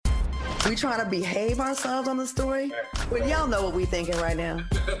We trying to behave ourselves on the story? Well, y'all know what we thinking right now.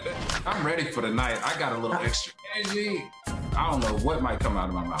 I'm ready for the night. I got a little extra energy. I don't know what might come out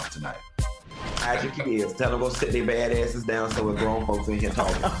of my mouth tonight. Hide your kids. Tell them go sit their bad asses down so we're grown folks in here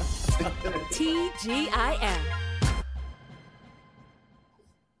talking. TGIF.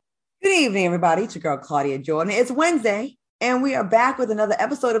 Good evening, everybody. It's your girl, Claudia Jordan. It's Wednesday, and we are back with another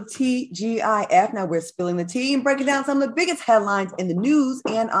episode of TGIF. Now we're spilling the tea and breaking down some of the biggest headlines in the news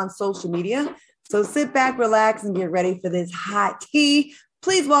and on social media. So sit back, relax, and get ready for this hot tea.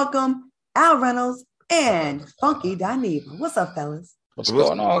 Please welcome Al Reynolds and Funky Dineva. What's up, fellas? What's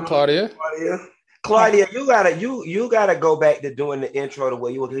going on, Claudia? Claudia, you gotta go back to doing the intro the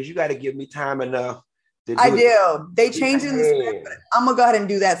way you were, because you gotta give me time enough. I do. They changed it in the script, but I'm gonna go ahead and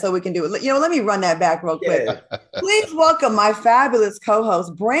do that so we can do it. You know, let me run that back real quick. Yeah. Please welcome my fabulous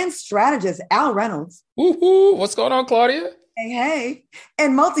co-host, brand strategist Al Reynolds. Woohoo! What's going on, Claudia? Hey,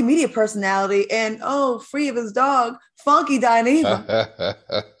 and multimedia personality, and free of his dog, Funky Dineva.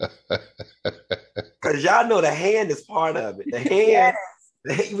 Because y'all know the hand is part of it. The hand,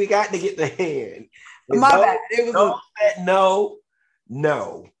 yes. We got to get the hand. My bad. It was no.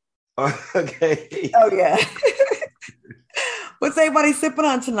 Okay. Oh yeah. What's everybody sipping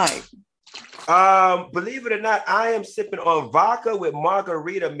on tonight? Believe it or not, I am sipping on vodka with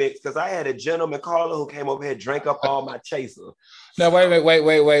margarita mix because I had a gentleman caller who came over here, drank up all my chaser. Now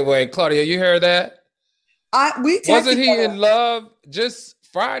wait, Claudia, you heard that? Wasn't he in love? Just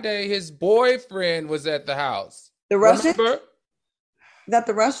Friday, his boyfriend was at the house. The Russian? Remember? Is that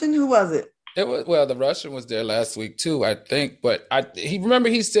the Russian? Who was it? The Russian was there last week too, I think. But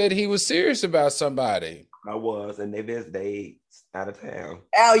he said he was serious about somebody. I was, and they out of town.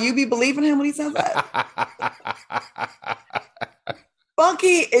 Al, you be believing him when he says that?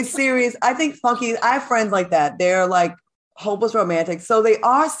 Funky is serious. I think Funky, I have friends like that. They're like hopeless romantics. So they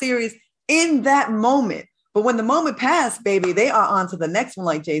are serious in that moment. But when the moment passed, baby, they are on to the next one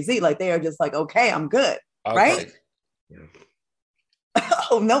like Jay-Z. Like they are just like, okay, I'm good. Okay. Right? Yeah.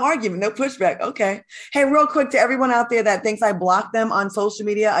 Oh, no argument, no pushback. Okay. Hey, real quick to everyone out there that thinks I blocked them on social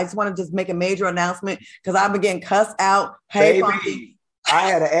media, I just want to just make a major announcement because I've been getting cussed out. Hey, baby, Funky. I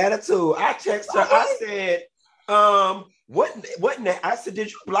had an attitude. I texted her. I said, what? I said, did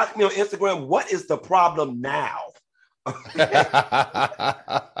you block me on Instagram? What is the problem now?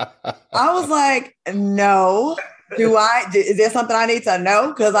 I was like, no. Is there something I need to know?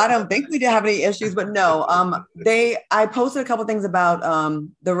 Because I don't think we did have any issues, but no. I posted a couple things about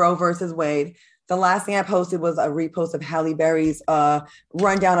the Roe versus Wade. The last thing I posted was a repost of Halle Berry's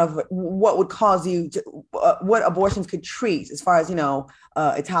rundown of what would cause you what abortions could treat as far as,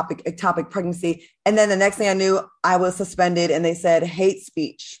 ectopic pregnancy. And then the next thing I knew, I was suspended and they said hate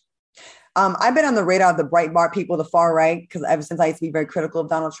speech. I've been on the radar of the Breitbart people, the far right, because ever since I used to be very critical of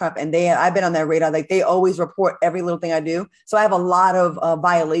Donald Trump, and I've been on their radar. Like they always report every little thing I do. So I have a lot of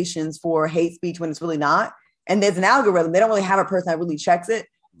violations for hate speech when it's really not. And there's an algorithm. They don't really have a person that really checks it.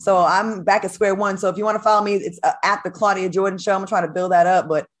 So I'm back at square one. So if you want to follow me, it's at the Claudia Jordan Show. I'm trying to build that up,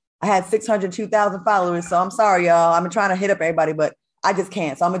 but I had 602,000 followers. So I'm sorry, y'all. I'm trying to hit up everybody, but I just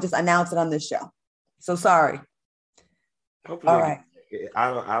can't. So I'm gonna just announce it on this show. So sorry. Hopefully. All right.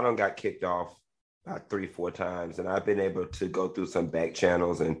 I don't got kicked off about 3-4 times, and I've been able to go through some back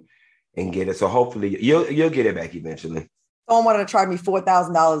channels and get it. So hopefully you'll get it back eventually. Someone wanted to charge me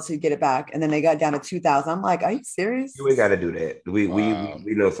 $4,000 to get it back, and then they got down to $2,000. I'm like, are you serious? We got to do that.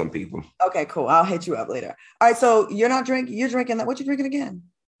 We know some people. Okay, cool. I'll hit you up later. All right. So you're not drinking. You're drinking that. What you drinking again?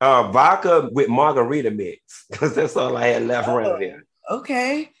 Vodka with margarita mix, because that's all I had left around here.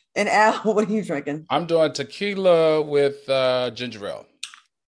 Okay. And Al, what are you drinking? I'm doing tequila with ginger ale.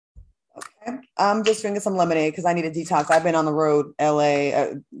 Okay. I'm just drinking some lemonade because I need a detox. I've been on the road,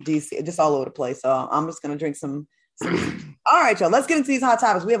 LA, DC, just all over the place. So I'm just going to drink some. All right, y'all. Let's get into these hot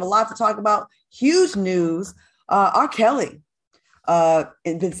topics. We have a lot to talk about. Huge news. R. Kelly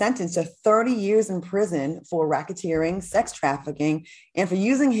been sentenced to 30 years in prison for racketeering, sex trafficking, and for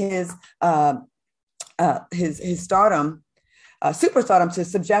using his stardom, superstardom, to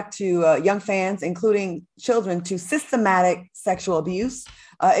subject to young fans, including children, to systematic sexual abuse.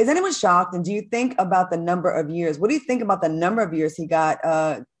 Is anyone shocked? And do you think about the number of years? What do you think about the number of years he got?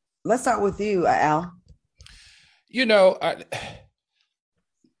 Let's start with you, Al.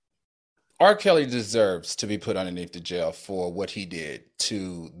 R. Kelly deserves to be put underneath the jail for what he did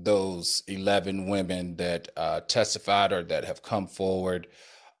to those 11 women that testified or that have come forward.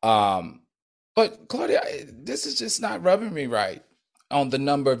 But Claudia, this is just not rubbing me right on the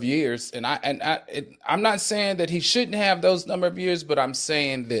number of years. And I'm not saying that he shouldn't have those number of years, but I'm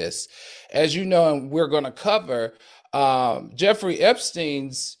saying this, as you know, and we're going to cover Jeffrey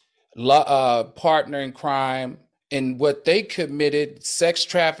Epstein's partner in crime, and what they committed: sex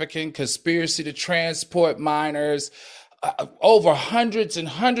trafficking, conspiracy to transport minors, over hundreds and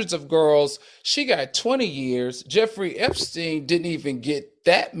hundreds of girls. She got 20 years. Jeffrey Epstein didn't even get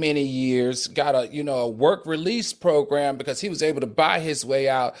that many years, got a work release program because he was able to buy his way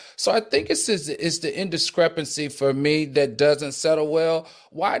out. So I think it's the indiscrepancy for me that doesn't settle well.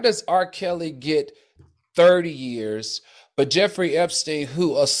 Why does R. Kelly get 30 years, but Jeffrey Epstein,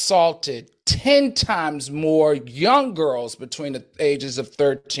 who assaulted 10 times more young girls between the ages of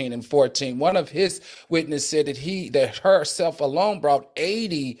 13 and 14. One of his witnesses said that herself alone brought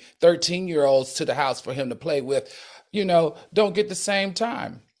 80 13-year-olds to the house for him to play with, don't get the same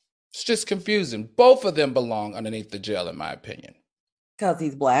time. It's just confusing. Both of them belong underneath the jail, in my opinion. Because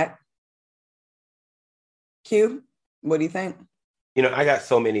he's Black. Q, what do you think? I got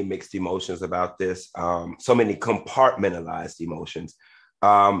so many mixed emotions about this, so many compartmentalized emotions.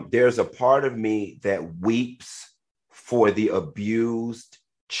 There's a part of me that weeps for the abused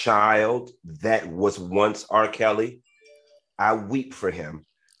child that was once R. Kelly. I weep for him.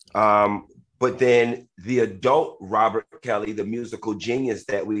 But then the adult Robert Kelly, the musical genius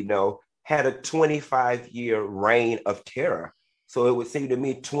that we know, had a 25-year reign of terror. So it would seem to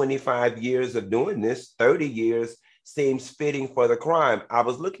me 25 years of doing this, 30 years seems fitting for the crime. I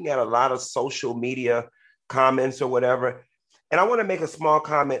was looking at a lot of social media comments or whatever, and I want to make a small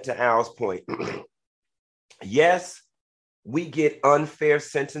comment to Al's point. Yes, we get unfair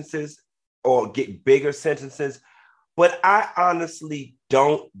sentences or get bigger sentences, but I honestly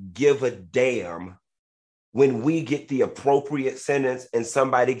don't give a damn when we get the appropriate sentence and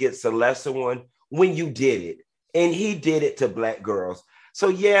somebody gets a lesser one when you did it. And he did it to Black girls. So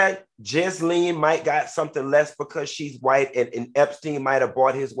yeah, Ghislaine might got something less because she's white, and Epstein might have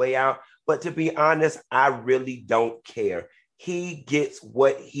bought his way out. But to be honest, I really don't care. He gets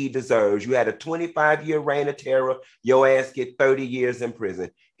what he deserves. You had a 25-year reign of terror. Your ass get 30 years in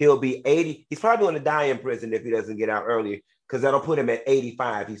prison. He'll be 80. He's probably going to die in prison if he doesn't get out earlier, because that'll put him at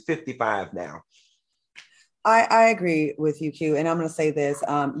 85. He's 55 now. I agree with you, Q. And I'm going to say this.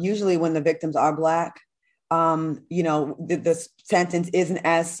 Usually when the victims are Black, the sentence isn't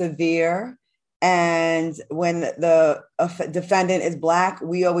as severe. And when the defendant is Black,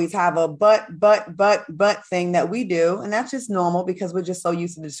 we always have a but thing that we do. And that's just normal because we're just so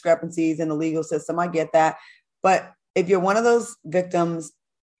used to the discrepancies in the legal system. I get that. But if you're one of those victims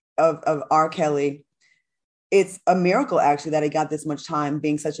of R. Kelly, it's a miracle actually that he got this much time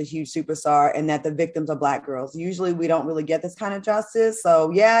being such a huge superstar, and that the victims are Black girls. Usually we don't really get this kind of justice. So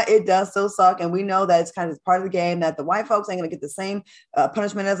yeah, it does still suck. And we know that it's kind of part of the game, that the white folks ain't gonna get the same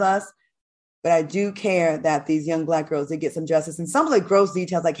punishment as us. But I do care that these young Black girls did get some justice. And some of the gross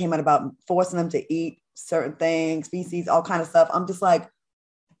details that came out about forcing them to eat certain things, species, all kind of stuff. I'm just like,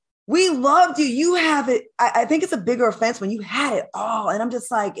 we loved you. You have it. I think it's a bigger offense when you had it all. And I'm just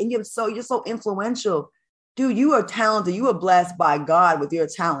like, and you're so influential. Dude, you are talented. You are blessed by God with your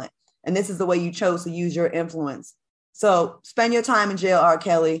talent. And this is the way you chose to use your influence. So spend your time in jail, R.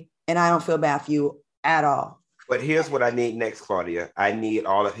 Kelly, and I don't feel bad for you at all. But here's what I need next, Claudia. I need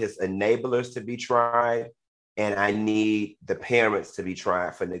all of his enablers to be tried, and I need the parents to be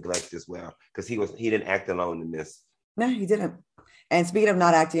tried for neglect as well, because he didn't act alone in this. No, he didn't. And speaking of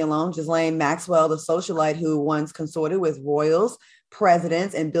not acting alone, Ghislaine Maxwell, the socialite who once consorted with royals,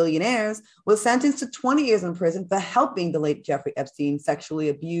 presidents, and billionaires, was sentenced to 20 years in prison for helping the late Jeffrey Epstein sexually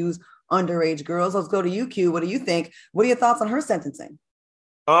abuse underage girls. Let's go to you, Q. What do you think? What are your thoughts on her sentencing?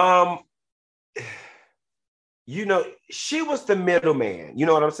 She was the middleman. You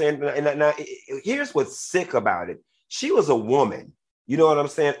know what I'm saying? And now, here's what's sick about it. She was a woman. You know what I'm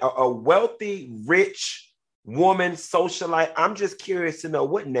saying? A wealthy, rich woman, socialite. I'm just curious to know,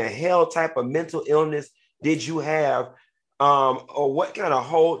 what in the hell type of mental illness did you have? Or what kind of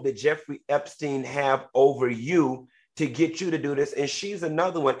hold did Jeffrey Epstein have over you to get you to do this? And she's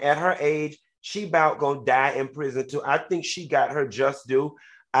another one. At her age, she about gonna die in prison too. I think she got her just due.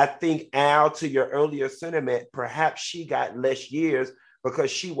 I think, Al, to your earlier sentiment, perhaps she got less years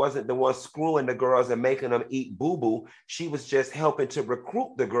because she wasn't the one screwing the girls and making them eat boo-boo. She was just helping to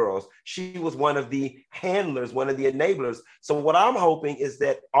recruit the girls. She was one of the handlers, one of the enablers. So what I'm hoping is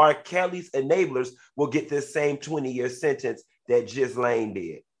that R. Kelly's enablers will get this same 20-year sentence that Ghislaine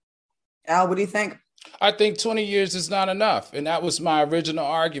did. Al, what do you think? I think 20 years is not enough. And that was my original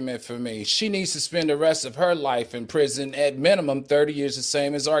argument for me. She needs to spend the rest of her life in prison, at minimum 30 years, the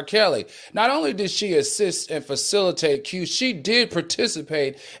same as R. Kelly. Not only did she assist and facilitate Q, she did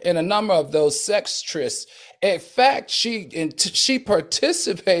participate in a number of those sex trysts In fact, she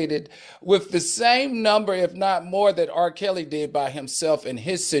participated with the same number, if not more, that R. Kelly did by himself in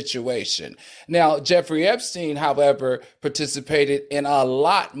his situation. Now, Jeffrey Epstein, however, participated in a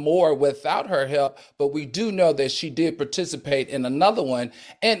lot more without her help, but we do know that she did participate in another one.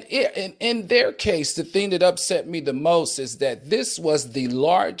 And in their case, the thing that upset me the most is that this was the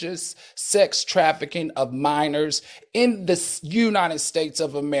largest sex trafficking of minors in the United States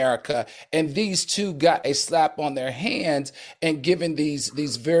of America, and these two got a slap on their hands and given these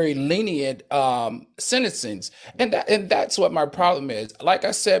very lenient sentencings, and that's what my problem is. Like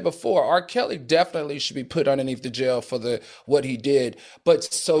I said before, R. Kelly definitely should be put underneath the jail for what he did, but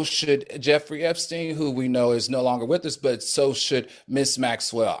so should Jeffrey Epstein, who we know is no longer with us, but so should Miss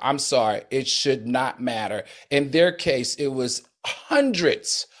Maxwell. I'm sorry, it should not matter. In their case, it was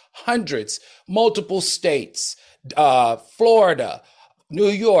hundreds, multiple states. Florida, New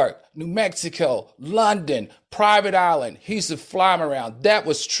York, New Mexico, London, private island. He used to fly them around. That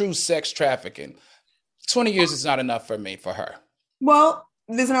was true sex trafficking. 20 years is not enough for her. Well,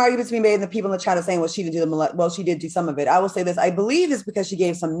 there's an argument to be made, and the people in the chat are saying, well, she didn't do well, she did do some of it. I will say this. I believe it's because she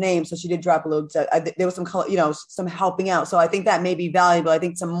gave some names, so she did drop a little. There was some helping out. So I think that may be valuable. I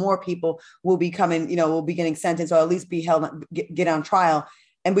think some more people will be coming, will be getting sentenced, or at least be held, get on trial.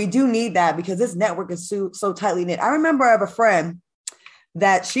 And we do need that because this network is so tightly knit. I remember I have a friend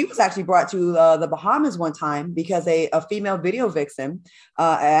that she was actually brought to the Bahamas one time because a female video vixen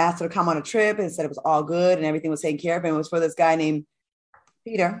asked her to come on a trip and said it was all good and everything was taken care of. And it was for this guy named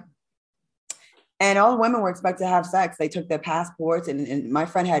Peter. And all the women were expected to have sex. They took their passports, and my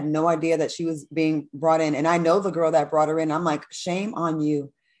friend had no idea that she was being brought in. And I know the girl that brought her in. I'm like, shame on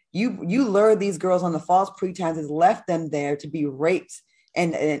you. You lured these girls on the false pretenses, left them there to be raped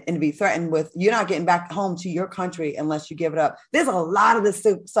and to be threatened with, you're not getting back home to your country unless you give it up. There's a lot of this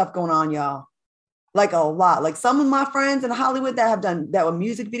stuff going on, y'all. Like a lot. Like some of my friends in Hollywood that were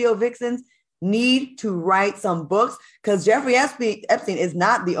music video vixens need to write some books, because Jeffrey Epstein is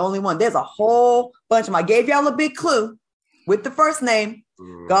not the only one. There's a whole bunch of them. I gave y'all a big clue with the first name.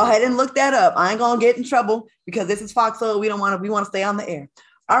 Go ahead and look that up. I ain't gonna get in trouble because this is Fox Soul. We want to stay on the air.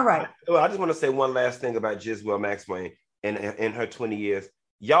 All right. Well, I just want to say one last thing about Giselle Maxwell. In her 20 years,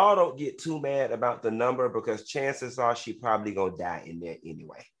 y'all don't get too mad about the number, because chances are she probably gonna die in there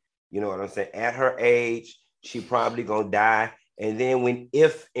anyway. You know what I'm saying? At her age, she probably gonna die. And then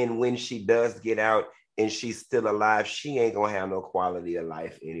when she does get out and she's still alive, she ain't gonna have no quality of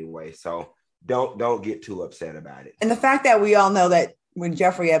life anyway. So don't get too upset about it. And the fact that we all know that when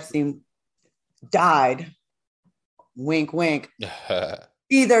Jeffrey Epstein died, wink, wink,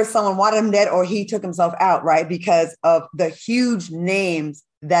 either someone wanted him dead or he took himself out, right? Because of the huge names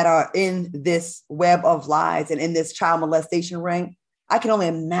that are in this web of lies and in this child molestation ring. I can only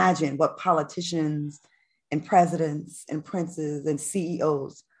imagine what politicians and presidents and princes and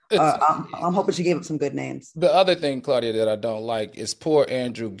CEOs. I'm hoping she gave up some good names. The other thing, Claudia, that I don't like is poor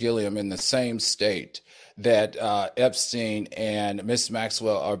Andrew Gillum in the same state that Epstein and Miss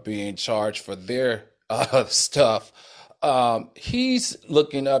Maxwell are being charged for their stuff. He's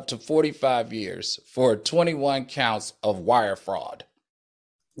looking up to 45 years for 21 counts of wire fraud.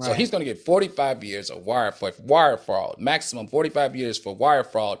 Right. So he's going to get 45 years of wire fraud, maximum 45 years for wire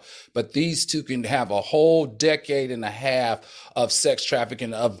fraud. But these two can have a whole decade and a half of sex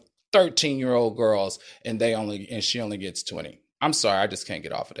trafficking of 13-year-old girls, and she only gets 20. I'm sorry, I just can't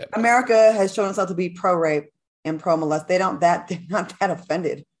get off of that. America has shown itself to be pro-rape and pro-molest. They're not that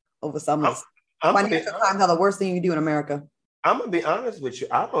offended over some of this. Financial crimes are the worst thing you can do in America. I'm gonna be honest with you.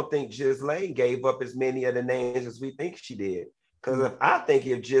 I don't think Ghislaine gave up as many of the names as we think she did. Because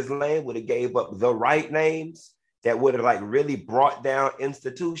if Ghislaine would have gave up the right names that would have really brought down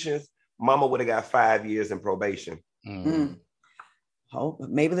institutions, Mama would have got 5 years in probation. Oh,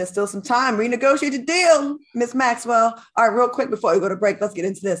 maybe there's still some time. Renegotiate the deal, Miss Maxwell. All right, real quick before we go to break, let's get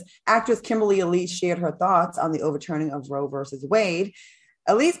into this. Actress Kimberly Elise shared her thoughts on the overturning of Roe versus Wade.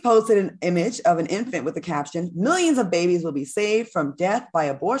 Elise posted an image of an infant with the caption, "Millions of babies will be saved from death by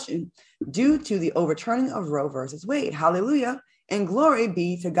abortion due to the overturning of Roe versus Wade. Hallelujah and glory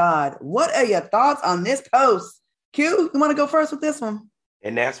be to God." What are your thoughts on this post? Q, you want to go first with this one?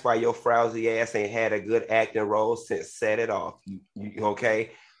 And that's why your frowsy ass ain't had a good acting role since Set It Off.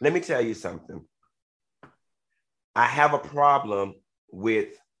 Okay? Let me tell you something. I have a problem with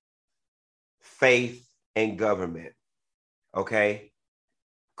faith and government. Okay?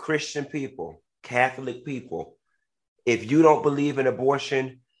 Christian people, Catholic people, if you don't believe in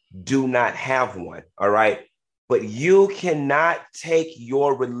abortion, do not have one, all right? But you cannot take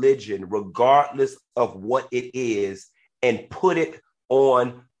your religion, regardless of what it is, and put it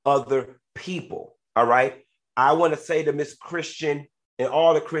on other people, all right? I want to say to Miss Christian and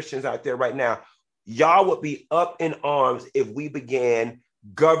all the Christians out there right now, y'all would be up in arms if we began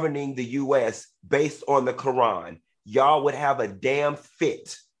governing the U.S. based on the Quran. Y'all would have a damn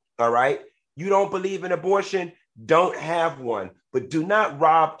fit, all right? You don't believe in abortion? Don't have one, but do not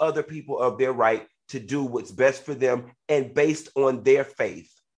rob other people of their right to do what's best for them and based on their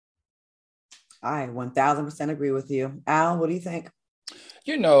faith. I 1000% agree with you. Al, what do you think?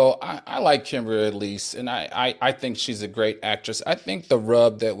 You know, I like Kimberly Elise, and I think she's a great actress. I think the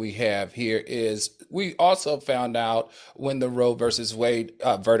rub that we have here is we also found out when the Roe versus Wade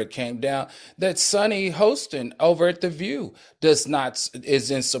verdict came down that Sunny Hostin over at The View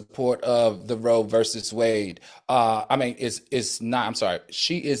is in support of the Roe versus Wade.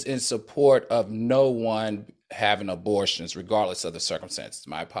 She is in support of no one having abortions, regardless of the circumstances.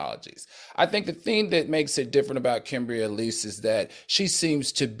 My apologies. I think the thing that makes it different about Kimberly Elise is that she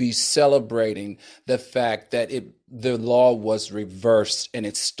seems to be celebrating the fact that the law was reversed and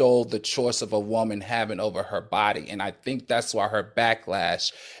it stole the choice of a woman having over her body. And I think that's why her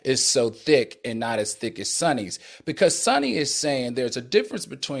backlash is so thick and not as thick as Sunny's, because Sunny is saying there's a difference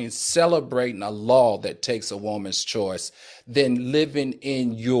between celebrating a law that takes a woman's choice than living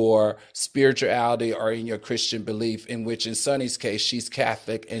in your spirituality or in your Christian belief, in which in Sunny's case, she's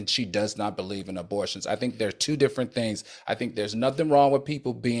Catholic and she does not believe in abortions. I think they're two different things. I think there's nothing wrong with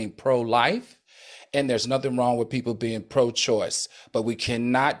people being pro-life, and there's nothing wrong with people being pro-choice, but we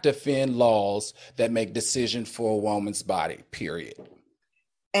cannot defend laws that make decisions for a woman's body, period.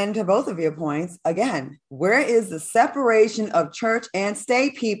 And to both of your points, again, where is the separation of church and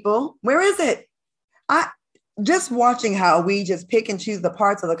state, people? Where is it? Just watching how we just pick and choose the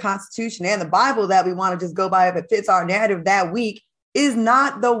parts of the Constitution and the Bible that we want to just go by if it fits our narrative that week is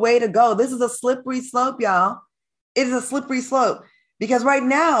not the way to go. This is a slippery slope, y'all. It is a slippery slope because right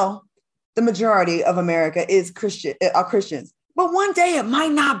now, the majority of America are Christians. But one day it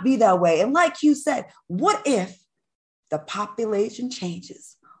might not be that way. And like you said, what if the population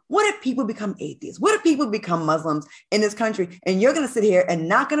changes? What if people become atheists? What if people become Muslims in this country? And you're going to sit here and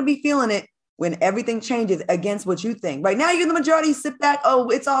not going to be feeling it when everything changes against what you think. Right now, you're the majority, sit back, oh,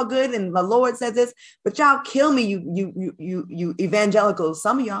 it's all good. And the Lord says this, but y'all kill me, you evangelicals,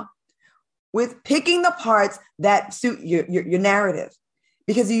 some of y'all, with picking the parts that suit your narrative.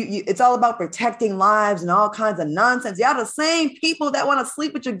 Because it's all about protecting lives and all kinds of nonsense. Y'all the same people that want to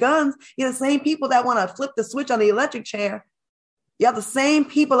sleep with your guns. You're the same people that want to flip the switch on the electric chair. Y'all the same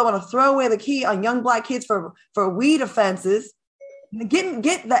people that want to throw away the key on young Black kids for weed offenses. Get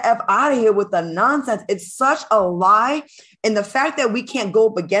the F out of here with the nonsense. It's such a lie. And the fact that we can't go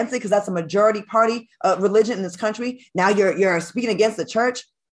up against it because that's a majority party religion in this country. Now you're speaking against the church.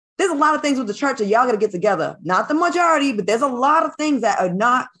 There's a lot of things with the church that y'all got to get together. Not the majority, but there's a lot of things that are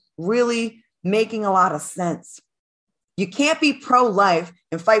not really making a lot of sense. You can't be pro-life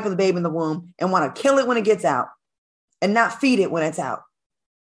and fight for the baby in the womb and want to kill it when it gets out and not feed it when it's out.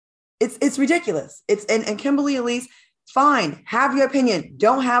 It's ridiculous. And Kimberly Elise, fine, have your opinion.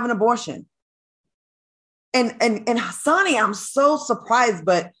 Don't have an abortion. And Hassani, I'm so surprised,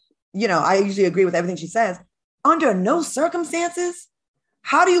 but I usually agree with everything she says. Under no circumstances.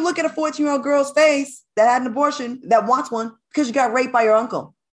 How do you look at a 14-year-old girl's face that had an abortion, that wants one, because you got raped by your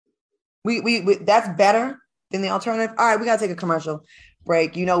uncle? We that's better than the alternative. All right, we got to take a commercial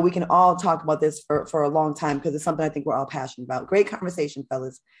break. We can all talk about this for a long time because it's something I think we're all passionate about. Great conversation,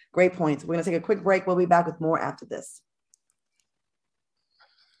 fellas. Great points. We're going to take a quick break. We'll be back with more after this.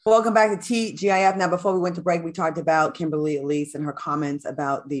 Welcome back to TGIF. Now, before we went to break, we talked about Kimberly Elise and her comments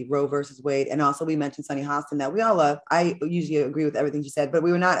about the Roe versus Wade. And also we mentioned Sunny Hostin that we all love. I usually agree with everything she said, but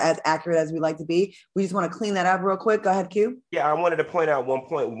we were not as accurate as we like to be. We just want to clean that up real quick. Go ahead, Q. Yeah, I wanted to point out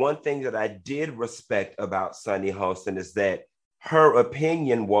one thing that I did respect about Sunny Hostin is that her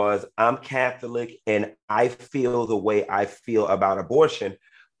opinion was, I'm Catholic and I feel the way I feel about abortion,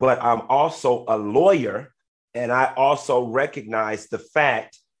 but I'm also a lawyer. And I also recognize the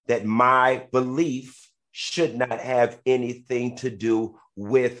fact that my belief should not have anything to do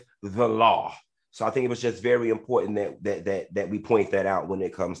with the law. So I think it was just very important that we point that out when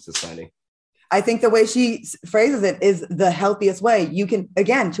it comes to Sunny. I think the way she phrases it is the healthiest way. You can,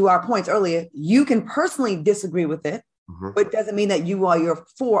 again, to our points earlier, you can personally disagree with it, but it doesn't mean that you're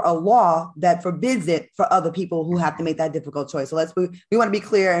for a law that forbids it for other people who have to make that difficult choice. So we want to be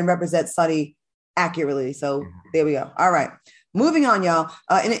clear and represent Sunny accurately. So there we go. All right. Moving on, y'all.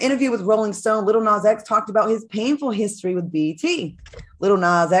 In an interview with Rolling Stone, Lil Nas X talked about his painful history with BET. Lil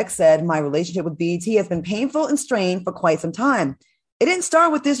Nas X said, "My relationship with BET has been painful and strained for quite some time. It didn't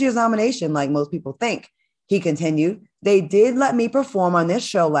start with this year's nomination like most people think." He continued, "They did let me perform on this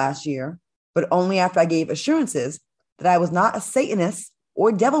show last year. but only after I gave assurances that I was not a Satanist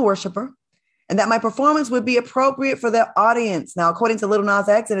or devil worshiper, and that my performance would be appropriate for their audience. Now, according to Lil Nas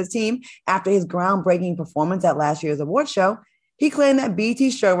X and his team, after his groundbreaking performance at last year's award show, he claimed that BET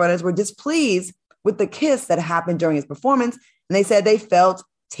showrunners were displeased with the kiss that happened during his performance, and they said they felt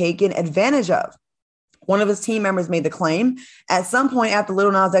taken advantage of. One of his team members made the claim. At some point after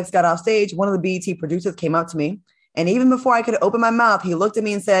Lil Nas X got off stage, one of the BET producers came up to me, and even before I could open my mouth, he looked at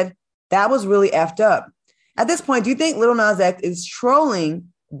me and said, "That was really effed up." At this point, do you think Lil Nas X is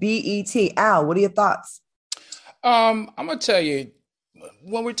trolling BET? Al, what are your thoughts? I'm gonna tell you,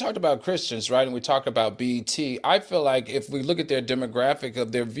 when we talked about Christians, right, and we talk about BET, I feel like if we look at their demographic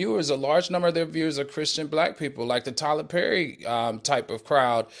of their viewers, a large number of their viewers are Christian Black people, like the Tyler Perry type of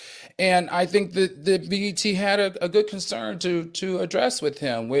crowd. And I think that the BET had a good concern to address with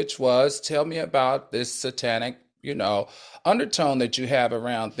him, which was, tell me about this satanic, undertone that you have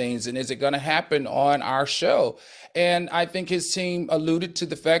around things, and is it going to happen on our show? And I think his team alluded to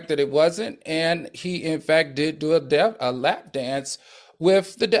the fact that it wasn't, and he in fact did do a lap dance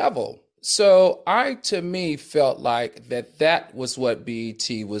with the devil. So to me, felt like that was what BET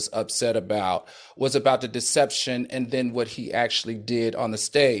was upset about, was about the deception and then what he actually did on the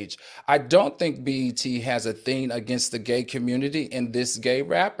stage. I don't think BET has a thing against the gay community and this gay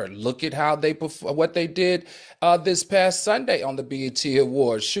rapper. Look at how what they did this past Sunday on the BET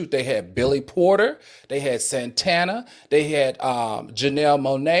Awards. Shoot, they had Billy Porter, they had Santana, they had Janelle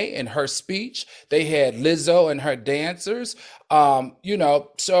Monáe in her speech, they had Lizzo and her dancers.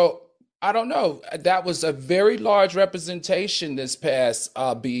 So I don't know. That was a very large representation this past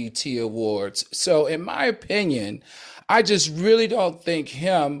BET Awards. So in my opinion, I just really don't think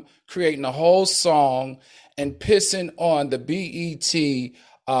him creating a whole song and pissing on the BET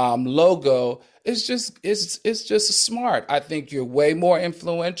logo is just smart. I think you're way more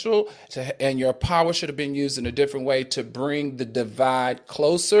influential and your power should have been used in a different way to bring the divide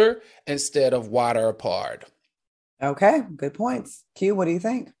closer instead of wider apart. Okay, good points. Q, what do you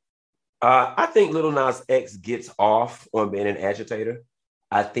think? I think Lil Nas X gets off on being an agitator.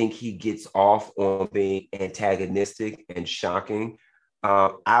 I think he gets off on being antagonistic and shocking.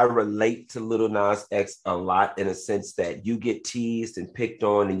 I relate to Lil Nas X a lot in a sense that you get teased and picked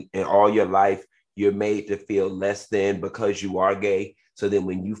on and all your life, you're made to feel less than because you are gay. So then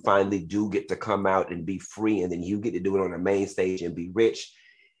when you finally do get to come out and be free, and then you get to do it on the main stage and be rich,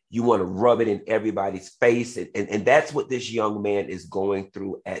 you want to rub it in everybody's face. And that's what this young man is going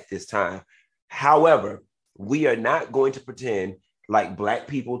through at this time. However, we are not going to pretend like Black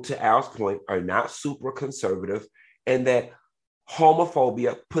people, to Al's point, are not super conservative, and that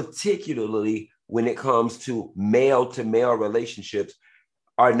homophobia, particularly when it comes to male relationships,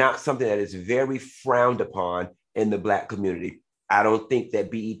 are not something that is very frowned upon in the Black community. I don't think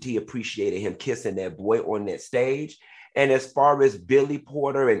that BET appreciated him kissing that boy on that stage. And as far as Billy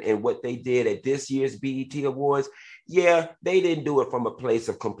Porter and what they did at this year's BET Awards, yeah, they didn't do it from a place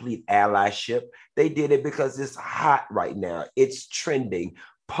of complete allyship. They did it because it's hot right now. It's trending.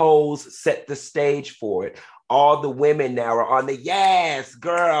 Pose set the stage for it. All the women now are on the yes,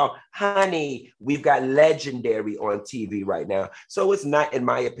 girl, honey. We've got Legendary on TV right now. So it's not, in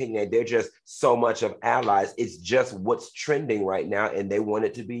my opinion, they're just so much of allies. It's just what's trending right now, and they want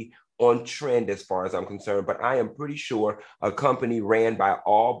it to be on trend as far as I'm concerned. But I am pretty sure a company ran by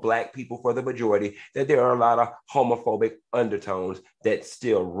all Black people for the majority, that there are a lot of homophobic undertones that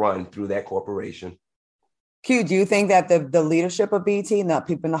still run through that corporation. Q, do you think that the leadership of BET and the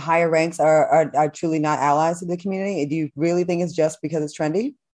people in the higher ranks are truly not allies to the community? Do you really think it's just because it's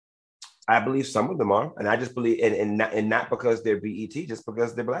trendy? I believe some of them are. And I just believe, and not because they're BET, just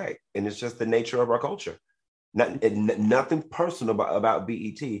because they're Black. And it's just the nature of our culture. Nothing personal about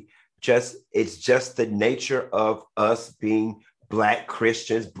BET. It's just the nature of us being Black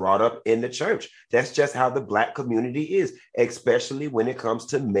Christians brought up in the church. That's just how the Black community is, especially when it comes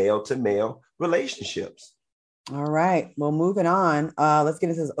to male relationships. All right. Well, moving on. Let's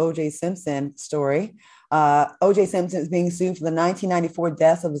get into this O.J. Simpson story. O.J. Simpson is being sued for the 1994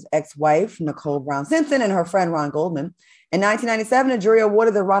 deaths of his ex-wife, Nicole Brown Simpson, and her friend, Ron Goldman. In 1997, a jury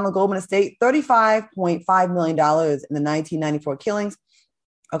awarded the Ronald Goldman estate $35.5 million in the 1994 killings.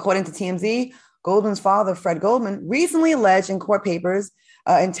 According to TMZ, Goldman's father, Fred Goldman, recently alleged in court papers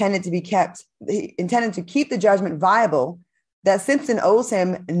intended to keep the judgment viable that Simpson owes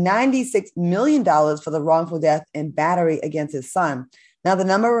him $96 million for the wrongful death and battery against his son. Now, the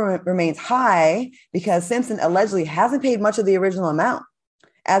number remains high because Simpson allegedly hasn't paid much of the original amount.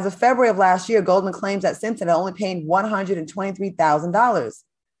 As of February of last year, Goldman claims that Simpson had only paid $123,000.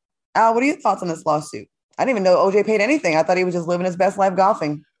 Al, what are your thoughts on this lawsuit? I didn't even know OJ paid anything. I thought he was just living his best life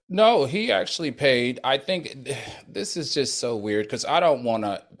golfing. No, he actually paid. I think this is just so weird because I don't want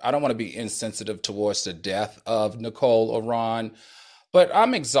to be insensitive towards the death of Nicole or Ron, but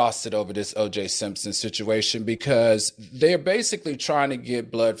I'm exhausted over this OJ Simpson situation because they're basically trying to get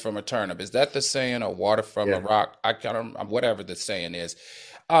blood from a turnip. Is that the saying, or water from a rock? I can't, whatever the saying is.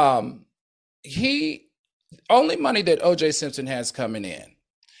 Um, he only money that OJ Simpson has coming in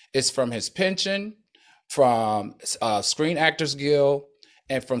is from his pension, from Screen Actors Guild,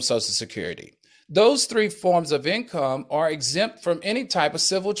 and from Social Security. Those three forms of income are exempt from any type of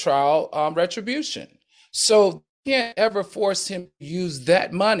civil trial retribution. So you can't ever force him to use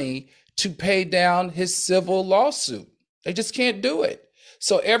that money to pay down his civil lawsuit. They just can't do it.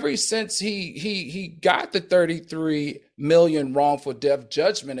 So ever since he got the 33 million wrongful death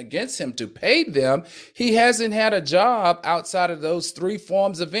judgment against him to pay them, he hasn't had a job outside of those three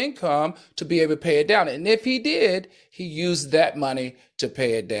forms of income to be able to pay it down. And if he did, he used that money to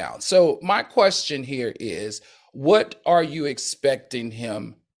pay it down. So my question here is, what are you expecting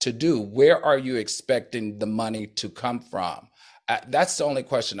him to do? Where are you expecting the money to come from? That's the only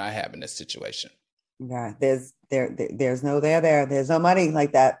question I have in this situation. Yeah, there's no there. There's no money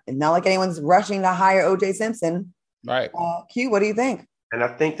like that. It's not like anyone's rushing to hire OJ Simpson. Right. Q, what do you think? And I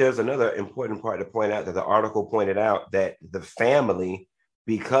think there's another important part to point out that the article pointed out, that the family,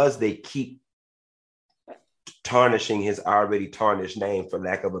 because they keep tarnishing his already tarnished name, for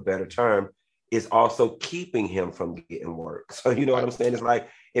lack of a better term, is also keeping him from getting work. So you know what I'm saying? It's like,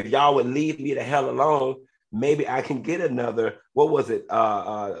 if y'all would leave me the hell alone, maybe I can get another, what was it?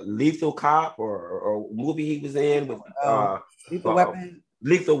 Lethal Cop or movie he was in with Lethal Weapon.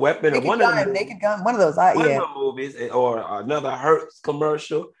 Lethal Weapon, Naked or Naked Gun, one of those. One of the movies, or another Hertz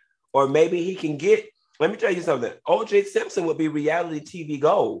commercial, or maybe he can get. Let me tell you something. OJ Simpson would be reality TV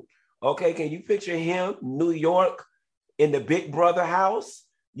gold. Okay, can you picture him, New York, in the Big Brother house?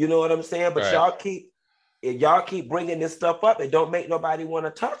 You know what I'm saying? But right. y'all keep bringing this stuff up, it don't make nobody want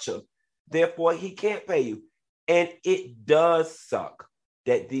to touch him. Therefore, he can't pay you. And it does suck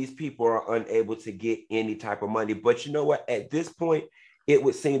that these people are unable to get any type of money. But you know what? At this point, it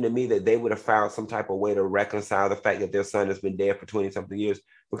would seem to me that they would have found some type of way to reconcile the fact that their son has been dead for 20-something years,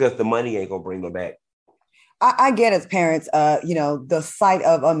 because the money ain't going to bring them back. I get, as parents, the sight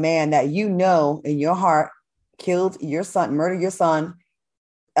of a man that in your heart killed your son, murdered your son,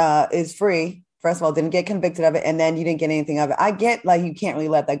 is free. First of all, didn't get convicted of it, and then you didn't get anything of it. I get, like, you can't really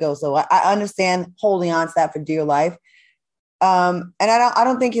let that go. So I understand holding on to that for dear life. And I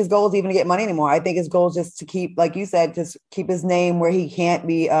don't think his goal is even to get money anymore. I think his goal is just to keep, like you said, just keep his name where he can't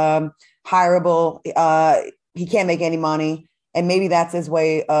be hireable. He can't make any money. And maybe that's his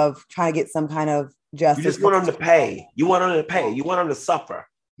way of trying to get some kind of justice. You just want him to pay. You want him to pay. You want him to suffer.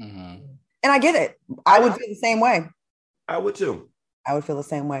 Mm-hmm. And I get it. I would feel the same way. I would too. I would feel the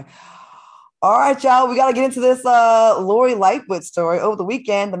same way. All right, y'all, we got to get into this Lori Lightfoot story. Over the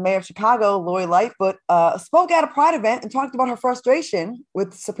weekend, the mayor of Chicago, Lori Lightfoot, spoke at a Pride event and talked about her frustration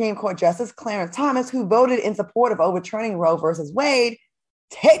with Supreme Court Justice Clarence Thomas, who voted in support of overturning Roe versus Wade.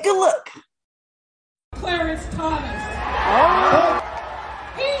 Take a look. Clarence Thomas. Oh.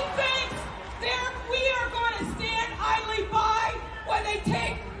 He thinks that we are going to stand idly by when they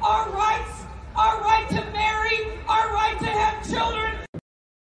take our rights, our right to marry, our right to have children.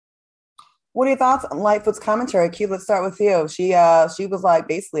 What are your thoughts on Lightfoot's commentary? Q, let's start with you. She was like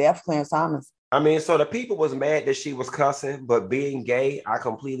basically F Clarence Thomas. I mean, so the people was mad that she was cussing, but being gay, I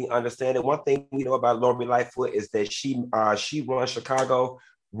completely understand it. One thing we know about Lori Lightfoot is that she runs Chicago,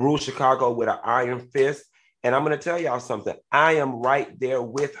 rules Chicago with an iron fist. And I'm going to tell y'all something. I am right there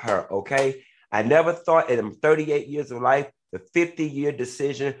with her, okay? I never thought in 38 years of life, the 50-year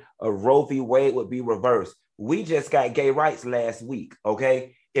decision of Roe v. Wade would be reversed. We just got gay rights last week,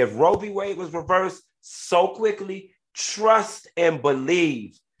 okay? If Roe v. Wade was reversed so quickly, trust and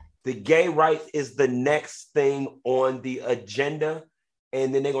believe the gay rights is the next thing on the agenda.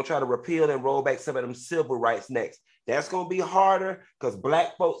 And then they're going to try to repeal and roll back some of them civil rights next. That's going to be harder because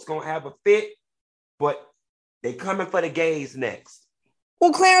Black folks going to have a fit, but they coming for the gays next.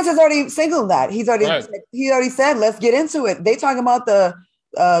 Well, Clarence has already signaled that. He already said, let's get into it. They talking about the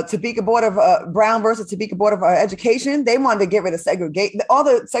Topeka Board of Brown versus Topeka Board of Education. They wanted to get rid of all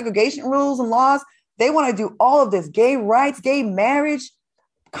the segregation rules and laws. They want to do all of this: gay rights, gay marriage,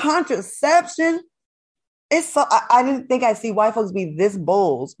 contraception. It's so I didn't think I'd see white folks be this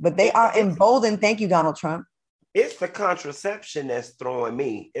bold, but they are emboldened. Thank you, Donald Trump. It's the contraception that's throwing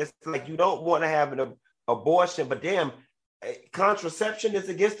me. It's like you don't want to have an abortion, but damn, contraception is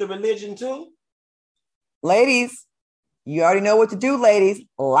against the religion too. Ladies, you already know what to do, ladies.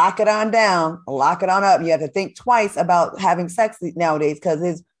 Lock it on down, lock it on up. You have to think twice about having sex nowadays because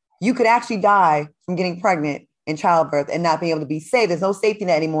his you could actually die from getting pregnant in childbirth and not being able to be safe. There's no safety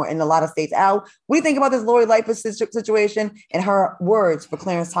net anymore in a lot of states. Al, what do you think about this Lori Lightfoot situation and her words for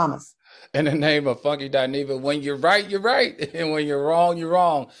Clarence Thomas? In the name of Funky Dineva, when you're right, you're right. And when you're wrong, you're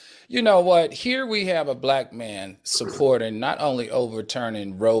wrong. You know what? Here we have a black man supporting not only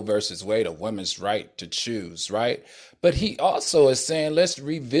overturning Roe versus Wade, a woman's right to choose, right? But he also is saying, let's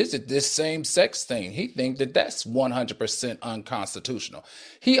revisit this same-sex thing. He thinks that that's 100% unconstitutional.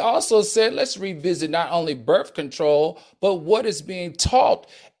 He also said, let's revisit not only birth control, but what is being taught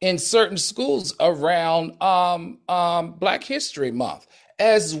in certain schools around Black History Month,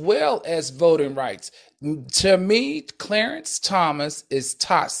 as well as voting rights. To me, Clarence Thomas is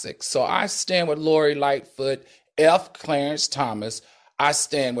toxic. So I stand with Lori Lightfoot, F. Clarence Thomas. I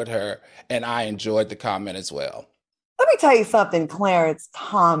stand with her, and I enjoyed the comment as well. Let me tell you something, Clarence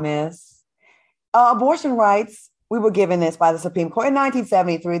Thomas. Abortion rights, we were given this by the Supreme Court in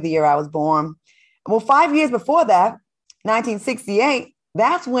 1973, the year I was born. Well, 5 years before that, 1968,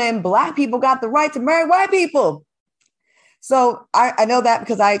 that's when Black people got the right to marry white people. So I know that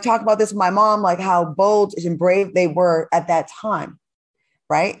because I talk about this with my mom, like how bold and brave they were at that time,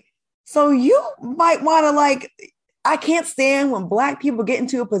 right? So you might want to I can't stand when Black people get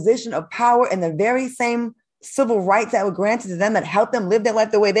into a position of power and the very same civil rights that were granted to them that help them live their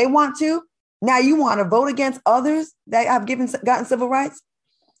life the way they want to. Now you want to vote against others that have gotten civil rights?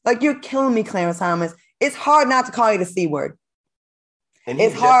 Like, you're killing me, Clarence Thomas. It's hard not to call you the C word. And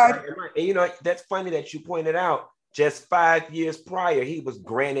it's hard. And you know, that's funny that you pointed out. Just 5 years prior, he was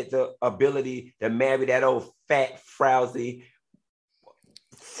granted the ability to marry that old fat, frowsy,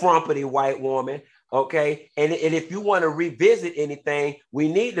 frumpity white woman. Okay. And if you want to revisit anything,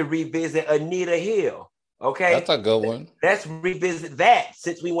 we need to revisit Anita Hill. Okay. That's a good one. Let's revisit that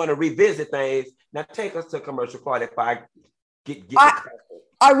since we want to revisit things. Now take us to commercial part if I get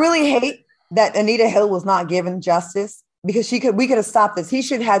I really hate that Anita Hill was not given justice because we could have stopped this. He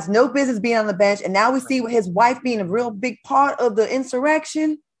has no business being on the bench. And now we see his wife being a real big part of the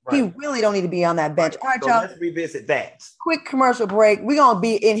insurrection. Right. He really don't need to be on that bench. All right, so y'all. Let's revisit that. Quick commercial break. We're going to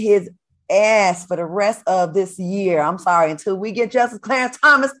be in his ass for the rest of this year. I'm sorry. Until we get Justice Clarence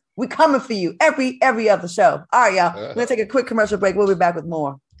Thomas, we coming for you every other show. All right, y'all. We're going to take a quick commercial break. We'll be back with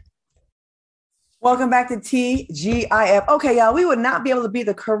more. Welcome back to TGIF. Okay, y'all, we would not be able to be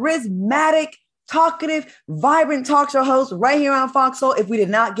the charismatic, talkative, vibrant talk show host right here on Fox Soul if we did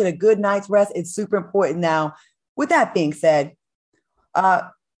not get a good night's rest. It's super important now. With that being said,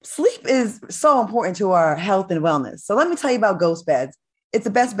 sleep is so important to our health and wellness. So let me tell you about Ghost Beds. It's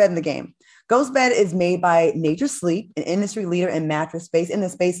the best bed in the game. Ghost Bed is made by Nature Sleep, an industry leader in mattress space, in the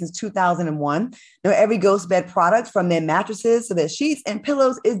space since 2001. Now, every Ghost Bed product, from their mattresses to their sheets and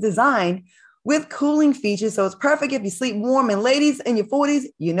pillows, is designed with cooling features. So it's perfect if you sleep warm. And ladies in your 40s,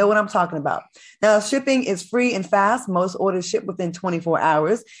 you know what I'm talking about. Now, shipping is free and fast. Most orders ship within 24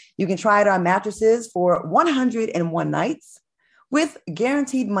 hours. You can try it on mattresses for 101 nights with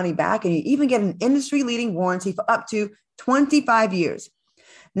guaranteed money back. And you even get an industry-leading warranty for up to 25 years.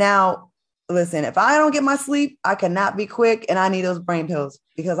 Now, listen, if I don't get my sleep, I cannot be quick, and I need those brain pills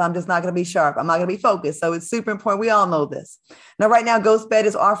because I'm just not going to be sharp. I'm not going to be focused. So it's super important. We all know this. Now, right now, Ghost Bed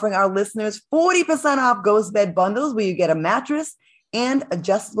is offering our listeners 40% off Ghost Bed bundles where you get a mattress and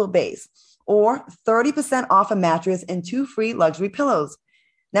adjustable base, or 30% off a mattress and 2 free luxury pillows.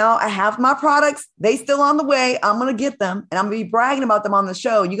 Now, I have my products. They still on the way. I'm going to get them, and I'm going to be bragging about them on the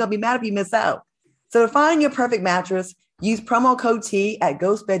show. You're going to be mad if you miss out. So to find your perfect mattress, use promo code T at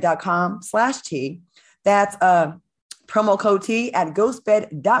ghostbed.com/T. That's promo code T at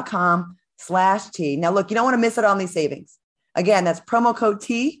ghostbed.com/T. Now, look, you don't want to miss out on these savings. Again, that's promo code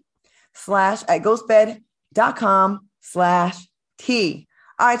T at ghostbed.com/T.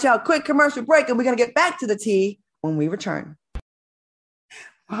 All right, y'all, quick commercial break, and we're going to get back to the T when we return.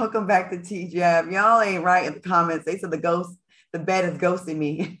 Welcome back to T-Jab. Y'all ain't right in the comments. They said the bed is ghosting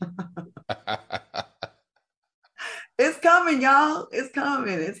me. It's coming, y'all. It's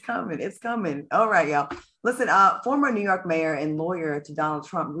coming. It's coming. It's coming. All right, y'all. Listen, former New York mayor and lawyer to Donald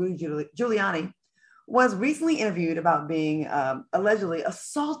Trump, Rudy Giuliani, was recently interviewed about being allegedly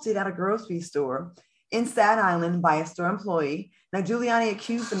assaulted at a grocery store in Staten Island by a store employee. Now, Giuliani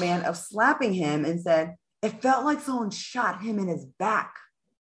accused the man of slapping him and said, "It felt like someone shot him in his back."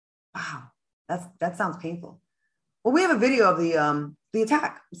 Wow, that sounds painful. Well, we have a video of the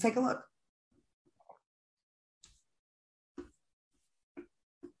attack. Let's take a look.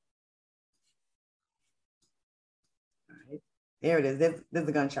 There it is. There's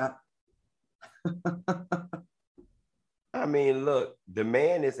a gunshot. I mean, look, the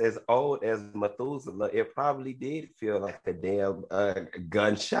man is as old as Methuselah. It probably did feel like a damn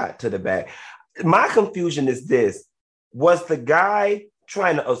gunshot to the back. My confusion is this: was the guy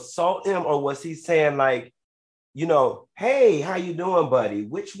trying to assault him, or was he saying like, hey, how you doing, buddy?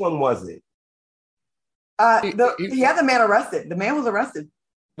 Which one was it? He had the man arrested. The man was arrested.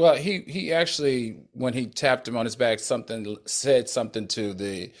 Well, he actually, when he tapped him on his back, said something to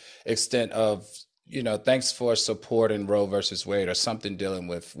the extent of, thanks for supporting Roe versus Wade, or something dealing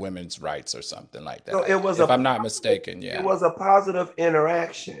with women's rights or something like that. So it was, if I'm not mistaken, yeah. It was a positive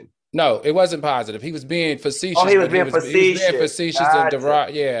interaction. No, it wasn't positive. He was being facetious. Oh, he was being facetious. He was being facetious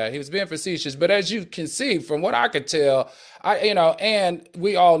he was being facetious. But as you can see, from what I could tell, and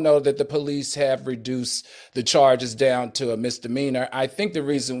we all know that the police have reduced the charges down to a misdemeanor. I think the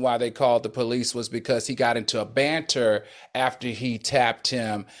reason why they called the police was because he got into a banter after he tapped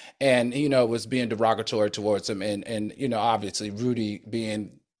him, and was being derogatory towards him, and obviously Rudy,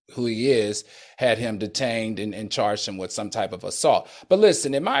 being who he is, had him detained and charged him with some type of assault. But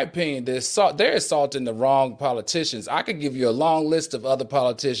listen, in my opinion, they're assaulting the wrong politicians. I could give you a long list of other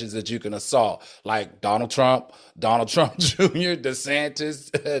politicians that you can assault, like Donald Trump Jr.,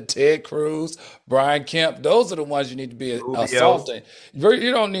 DeSantis, Ted Cruz, Brian Kemp. Those are the ones you need to be assaulting.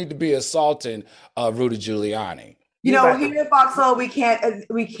 You don't need to be assaulting Rudy Giuliani. Here at Foxhole, we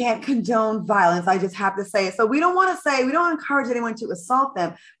can't condone violence. I just have to say it. So we don't encourage anyone to assault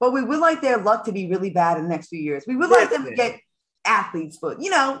them, but we would like their luck to be really bad in the next few years. We would like them to get athlete's foot,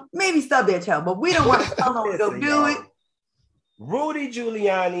 maybe stub their toe, but we don't want to tell them to go do it. Rudy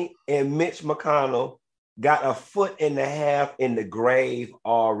Giuliani and Mitch McConnell got a foot and a half in the grave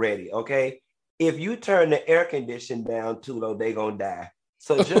already, okay? If you turn the air condition down too low, they gonna die.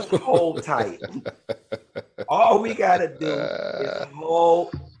 So just hold tight. All we got to do is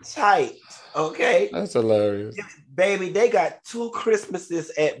hold tight, okay? That's hilarious. Baby, they got 2 Christmases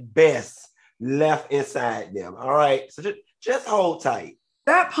at best left inside them, all right? So just hold tight.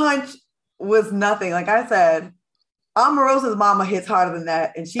 That punch was nothing. Like I said, Omarosa's mama hits harder than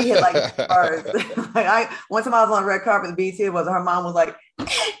that, and she hit like first. One time I was on the red carpet, the BT her mom was like,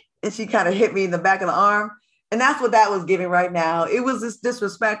 and she kind of hit me in the back of the arm. And that's what that was giving right now. It was just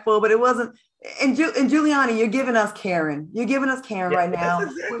disrespectful, but it wasn't. And Giuliani, you're giving us Karen. You're giving us Karen right now.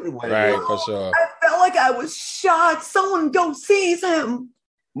 That's exactly what right, for sure. I felt like I was shot. Someone go seize him.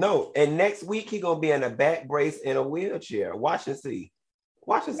 No, and next week he gonna be in a back brace in a wheelchair. Watch and see.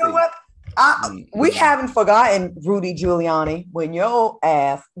 Watch and see. You know what? We haven't forgotten Rudy Giuliani when your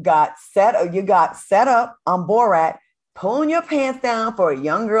ass got set up on Borat, pulling your pants down for a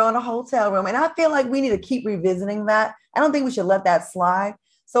young girl in a hotel room. And I feel like we need to keep revisiting that. I don't think we should let that slide.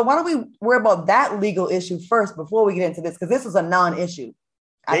 So why don't we worry about that legal issue first before we get into this? Because this was a non-issue.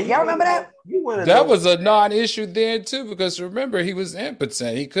 Y'all remember that? That was a non-issue then too, because remember, he was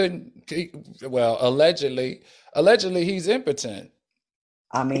impotent. Allegedly he's impotent.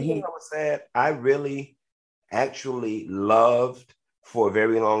 I mean, you know what's sad? I really actually loved for a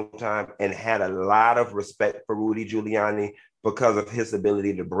very long time and had a lot of respect for Rudy Giuliani because of his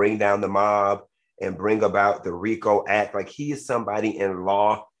ability to bring down the mob and bring about the RICO Act. Like, he is somebody in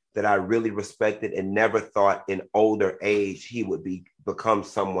law that I really respected and never thought in older age he would become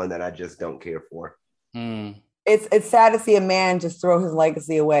someone that I just don't care for. It's sad to see a man just throw his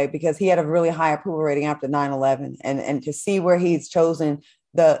legacy away, because he had a really high approval rating after 9/11, and to see where he's chosen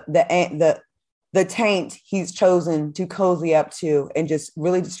the taint he's chosen to cozy up to and just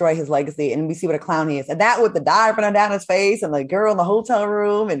really destroy his legacy. And we see what a clown he is. And that with the dye running down his face and the girl in the hotel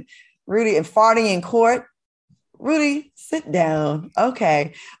room and Rudy and farting in court. Rudy, sit down.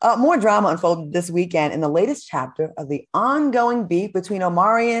 Okay. More drama unfolded this weekend in the latest chapter of the ongoing beef between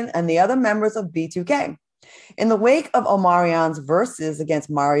Omarion and the other members of B2K. In the wake of Omarion's verses against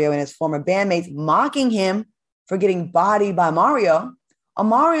Mario and his former bandmates mocking him for getting bodied by Mario,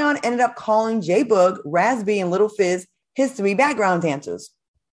 Omarion ended up calling J-Boog, Raz-B, and Little Fizz his 3 background dancers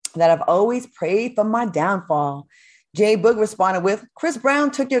that have always prayed for my downfall. J-Boog responded with, Chris Brown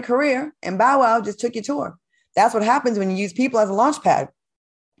took your career and Bow Wow just took your tour. That's what happens when you use people as a launch pad.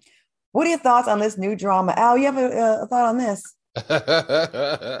 What are your thoughts on this new drama? Al, you have a thought on this?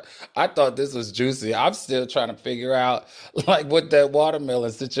 I thought this was juicy. I'm still trying to figure out what that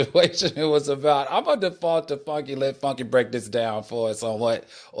watermelon situation was about. I'm gonna default to Funky. Let Funky break this down for us on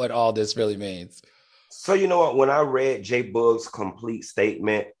what all this really means. So you know what? When I read J-Boog's complete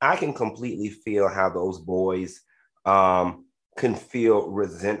statement, I can completely feel how those boys can feel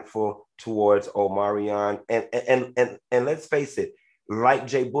resentful towards Omarion. And let's face it, like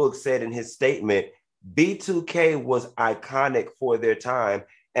J-Boog said in his statement, B2K was iconic for their time.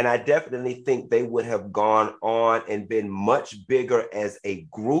 And I definitely think they would have gone on and been much bigger as a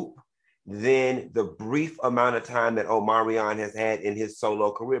group than the brief amount of time that Omarion has had in his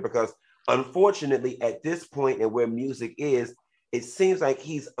solo career. Because unfortunately, at this point and where music is, it seems like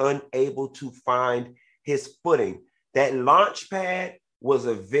he's unable to find his footing. That launch pad was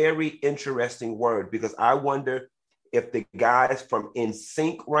a very interesting word, because I wonder if the guys from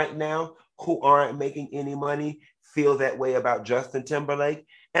NSYNC right now who aren't making any money feel that way about Justin Timberlake.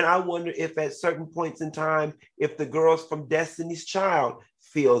 And I wonder if at certain points in time, if the girls from Destiny's Child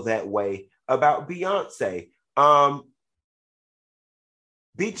feel that way about Beyonce.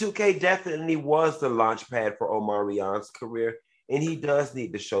 B2K definitely was the launch pad for Omarion's career, and he does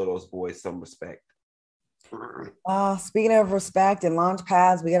need to show those boys some respect. Speaking of respect and launch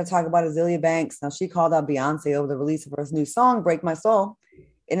pads, we got to talk about Azealia Banks. Now, she called out Beyonce over the release of her new song, Break My Soul.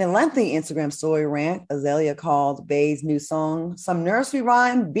 In a lengthy Instagram story rant, Azealia called Bey's new song some nursery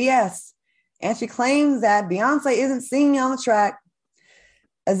rhyme BS, and she claims that Beyonce isn't singing on the track.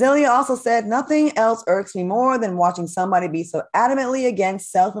 Azealia also said, nothing else irks me more than watching somebody be so adamantly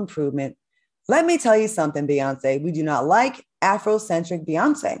against self-improvement. Let me tell you something, Beyonce. We do not like Afrocentric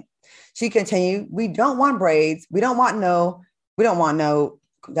Beyonce. She continued, we don't want braids. We don't want no, We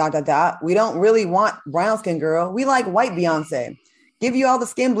don't really want brown skin girl. We like white Beyonce. Give you all the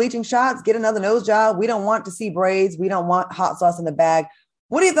skin bleaching shots, get another nose job. We don't want to see braids. We don't want hot sauce in the bag.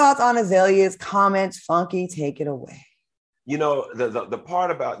 What are your thoughts on Azalea's comments? Funky, take it away. You know, the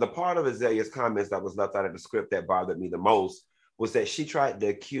part of Azalea's comments that was left out of the script that bothered me the most was that she tried to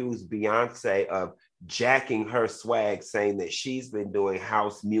accuse Beyonce of jacking her swag, saying that she's been doing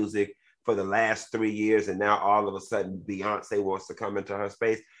house music for the last 3 years, and now all of a sudden Beyonce wants to come into her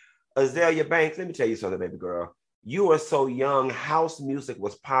space. Azealia Banks, let me tell you something, baby girl. You are so young. House music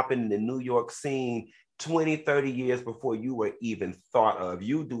was popping in the New York scene 20, 30 years before you were even thought of.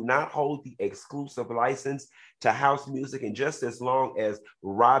 You do not hold the exclusive license to house music. And just as long as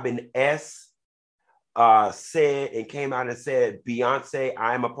Robin S. said and came out and said, Beyonce,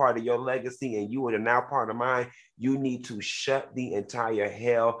 I'm a part of your legacy and you are now part of mine, you need to shut the entire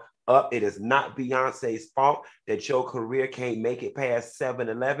hell up. It is not Beyonce's fault that your career can't make it past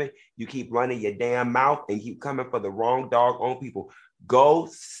 7-Eleven. You keep running your damn mouth and keep coming for the wrong doggone people. Go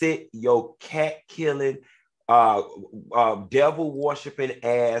sit your cat killing, devil worshiping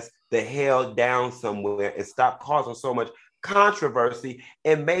ass the hell down somewhere and stop causing so much controversy.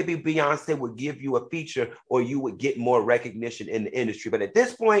 And maybe Beyonce would give you a feature or you would get more recognition in the industry. But at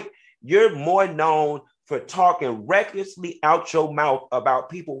this point, you're more known for talking recklessly out your mouth about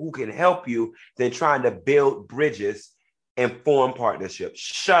people who can help you than trying to build bridges and form partnerships.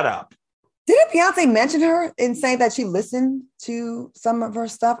 Shut up. Didn't Beyonce mention her in saying that she listened to some of her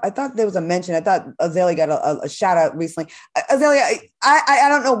stuff? I thought there was a mention. I thought Azealia got a shout out recently. Azealia, I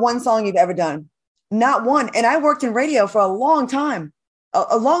don't know one song you've ever done. Not one. And I worked in radio for a long time,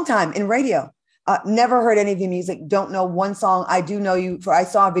 a long time in radio. Never heard any of your music. Don't know one song. I do know you I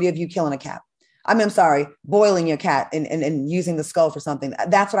saw a video of you killing a cat. I'm sorry, boiling your cat and using the skull for something.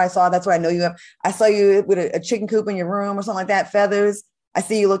 That's what I saw. That's what I know you have. I saw you with a chicken coop in your room or something like that, feathers. I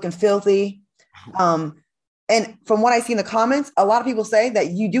see you looking filthy. And from what I see in the comments, a lot of people say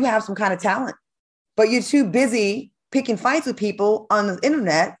that you do have some kind of talent, but you're too busy picking fights with people on the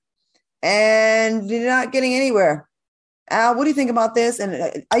internet and you're not getting anywhere. Al, what do you think about this?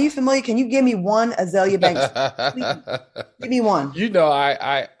 And are you familiar? Can you give me one Azealia Banks? Give me one. You know,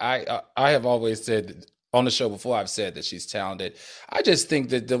 I have always said on the show before, I've said that she's talented. I just think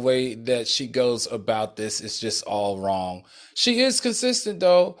that the way that she goes about this is just all wrong. She is consistent,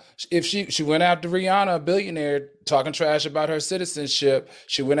 though. If she went after Rihanna, a billionaire, talking trash about her citizenship,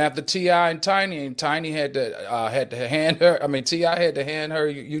 she went after T.I. and Tiny, and Tiny had to hand her. I mean, T.I. had to hand her,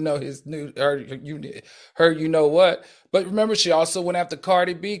 his new you know what. But remember, she also went after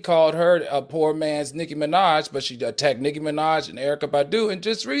Cardi B, called her a poor man's Nicki Minaj, but she attacked Nicki Minaj and Erykah Badu. And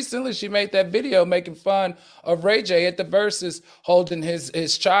just recently, she made that video making fun of Ray J at the Versus, holding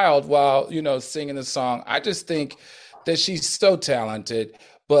his child while, singing the song. I just think that she's so talented,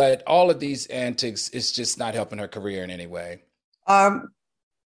 but all of these antics is just not helping her career in any way.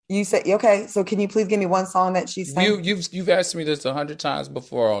 You say, okay, so can you please give me one song that she sang? You've asked me this 100 times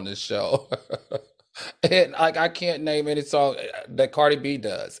before on this show. And I can't name any song that Cardi B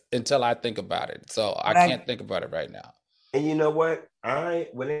does until I think about it. So I can't think about it right now. And you know what?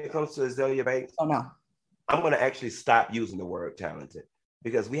 When it comes to Azealia Banks, no. I'm going to actually stop using the word talented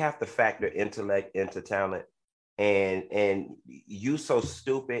because we have to factor intellect into talent. And you so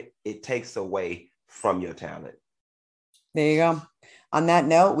stupid, it takes away from your talent. There you go. On that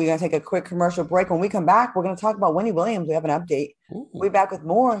note, we're going to take a quick commercial break. When we come back, we're going to talk about Wendy Williams. We have an update. Ooh. We'll be back with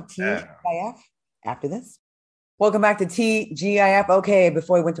more TGIF after this. Welcome back to TGIF. Okay,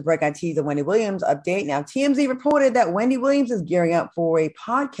 before we went to break, I teased the Wendy Williams update. Now, TMZ reported that Wendy Williams is gearing up for a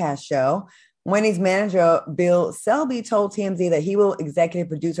podcast show. Wendy's manager, Bill Selby, told TMZ that he will executive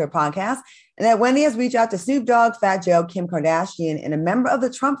produce her podcast and that Wendy has reached out to Snoop Dogg, Fat Joe, Kim Kardashian, and a member of the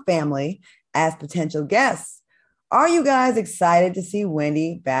Trump family as potential guests. Are you guys excited to see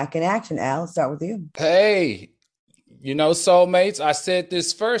Wendy back in action? Al, let's start with you. Hey, soulmates, I said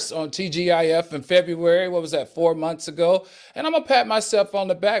this first on TGIF in February. What was that, 4 months ago? And I'm going to pat myself on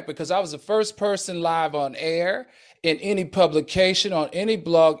the back because I was the first person live on air in any publication, on any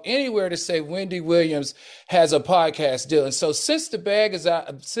blog, anywhere to say Wendy Williams has a podcast deal. And so since the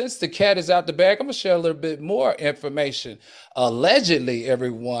cat is out the bag, I'm going to share a little bit more information. Allegedly,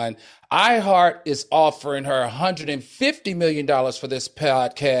 everyone, iHeart is offering her $150 million for this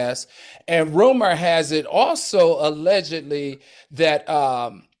podcast. And rumor has it also allegedly that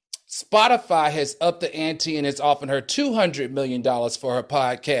Spotify has upped the ante and is offering her $200 million for her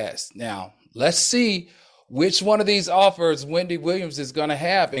podcast. Now, let's see which one of these offers Wendy Williams is going to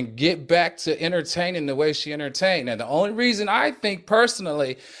have and get back to entertaining the way she entertained. And the only reason I think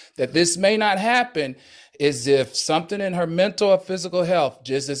personally that this may not happen is if something in her mental or physical health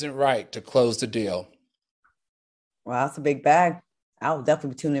just isn't right to close the deal. Well, that's a big bag. I'll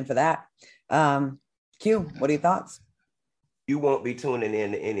definitely tune in for that. Q, what are your thoughts? You won't be tuning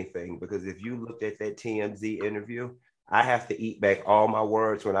in to anything because if you looked at that TMZ interview, I have to eat back all my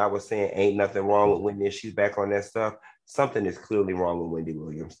words when I was saying ain't nothing wrong with Wendy and she's back on that stuff. Something is clearly wrong with Wendy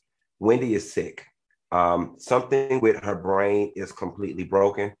Williams. Wendy is sick. Something with her brain is completely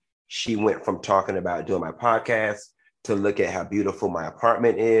broken. She went from talking about doing my podcast to look at how beautiful my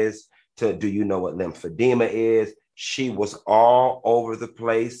apartment is to do you know what lymphedema is. She was all over the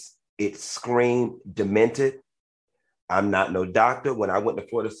place. It screamed demented. I'm not no doctor. When I went to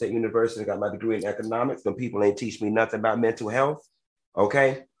Florida State University and got my degree in economics, them people ain't teach me nothing about mental health.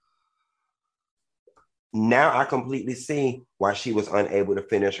 Okay. Now I completely see why she was unable to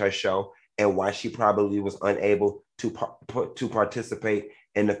finish her show and why she probably was unable to participate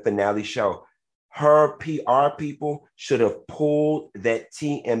in the finale show. Her PR people should have pulled that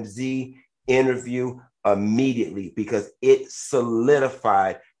TMZ interview immediately because it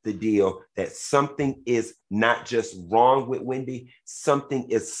solidified the deal that something is not just wrong with Wendy, something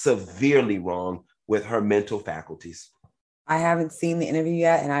is severely wrong with her mental faculties. I haven't seen the interview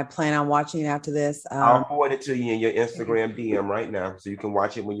yet, and I plan on watching it after this. I'll forward it to you in your Instagram DM right now, so you can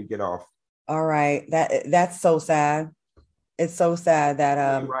watch it when you get off. All right, that's so sad. It's so sad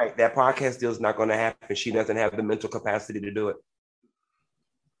that right, that podcast deal is not going to happen. She doesn't have the mental capacity to do it.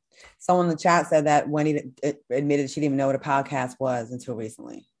 Someone in the chat said that Wendy admitted she didn't even know what a podcast was until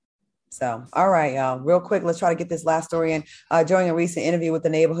recently. So, all right, y'all. Real quick, let's try to get this last story in. During a recent interview with the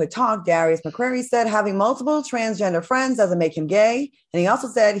Neighborhood Talk, Darius McCrary said having multiple transgender friends doesn't make him gay. And he also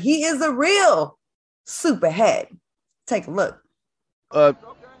said he is a real superhead. Take a look.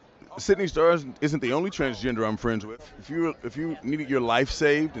 Sydney Stars isn't the only transgender I'm friends with. If you needed your life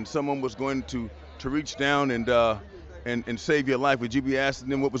saved and someone was going to reach down and save your life, would you be asking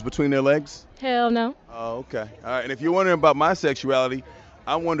them what was between their legs? Hell no. Oh, okay. All right. And if you're wondering about my sexuality,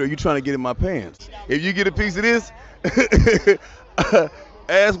 I wonder, are you trying to get in my pants? If you get a piece of this,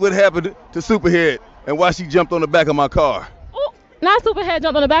 ask what happened to Superhead and why she jumped on the back of my car. Oh, not Superhead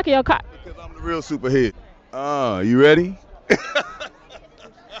jumped on the back of your car. Because I'm the real Superhead. You ready?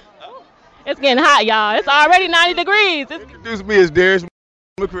 It's getting hot, y'all. It's already 90 degrees. Introduce me as Darius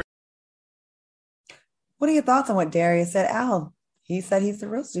McCrary. What are your thoughts on what Darius said? Al, he said he's the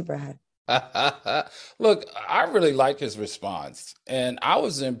real superhead. Look, I really like his response, and I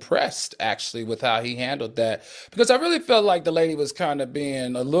was impressed actually with how he handled that because I really felt like the lady was kind of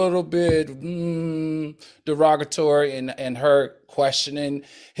being a little bit derogatory in her questioning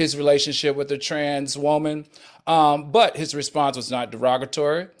his relationship with a trans woman. But his response was not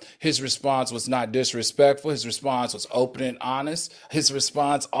derogatory. His response was not disrespectful. His response was open and honest. His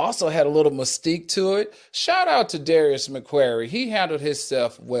response also had a little mystique to it. Shout out to Darius McCrary. He handled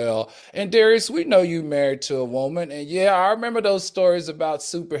himself well. And Darius, we know you married to a woman. And yeah, I remember those stories about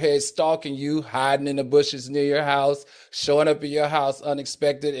Superhead stalking you, hiding in the bushes near your house, showing up at your house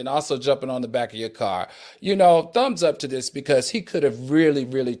unexpected, and also jumping on the back of your car. You know, thumbs up to this because he could have really,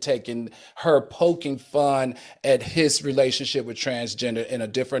 really taken her poking fun at his relationship with transgender in a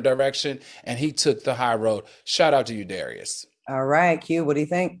different direction, and he took the high road. Shout out to you, Darius. All right, Q, what do you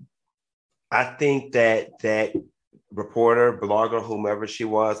think? I think that reporter, blogger, whomever she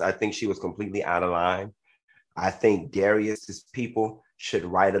was, I think she was completely out of line. I think Darius's people should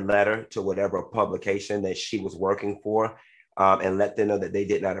write a letter to whatever publication that she was working for, and let them know that they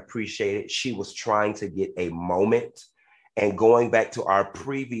did not appreciate it. She was trying to get a moment. And going back to our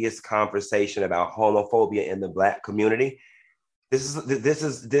previous conversation about homophobia in the Black community, this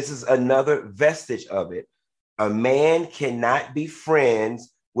is another vestige of it. A man cannot be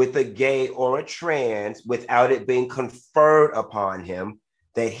friends with a gay or a trans without it being conferred upon him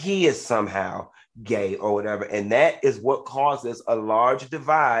that he is somehow gay or whatever. And that is what causes a large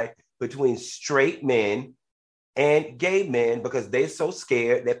divide between straight men and gay men, because they're so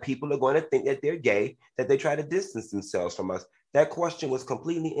scared that people are going to think that they're gay that they try to distance themselves from us. That question was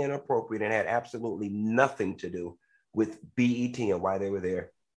completely inappropriate and had absolutely nothing to do with BET and why they were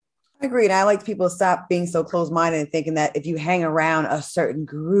there. I agree. And I like people to stop being so closed-minded and thinking that if you hang around a certain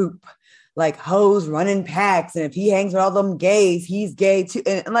group, like hoes running packs, and if he hangs with all them gays, he's gay too.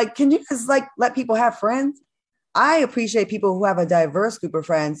 And like, can you just like let people have friends? I appreciate people who have a diverse group of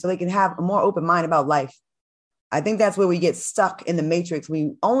friends so they can have a more open mind about life. I think that's where we get stuck in the matrix.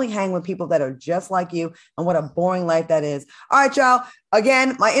 We only hang with people that are just like you, and what a boring life that is. All right, y'all.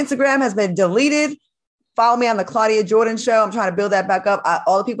 Again, my Instagram has been deleted. Follow me on the Claudia Jordan Show. I'm trying to build that back up.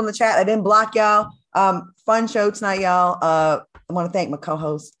 All the people in the chat, I didn't block y'all. Fun show tonight, y'all. I want to thank my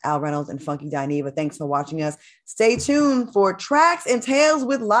co-hosts, Al Reynolds and Funky Dineva. Thanks for watching us. Stay tuned for Tracks and Tales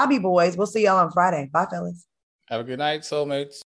with Lobby Boys. We'll see y'all on Friday. Bye, fellas. Have a good night, soulmates.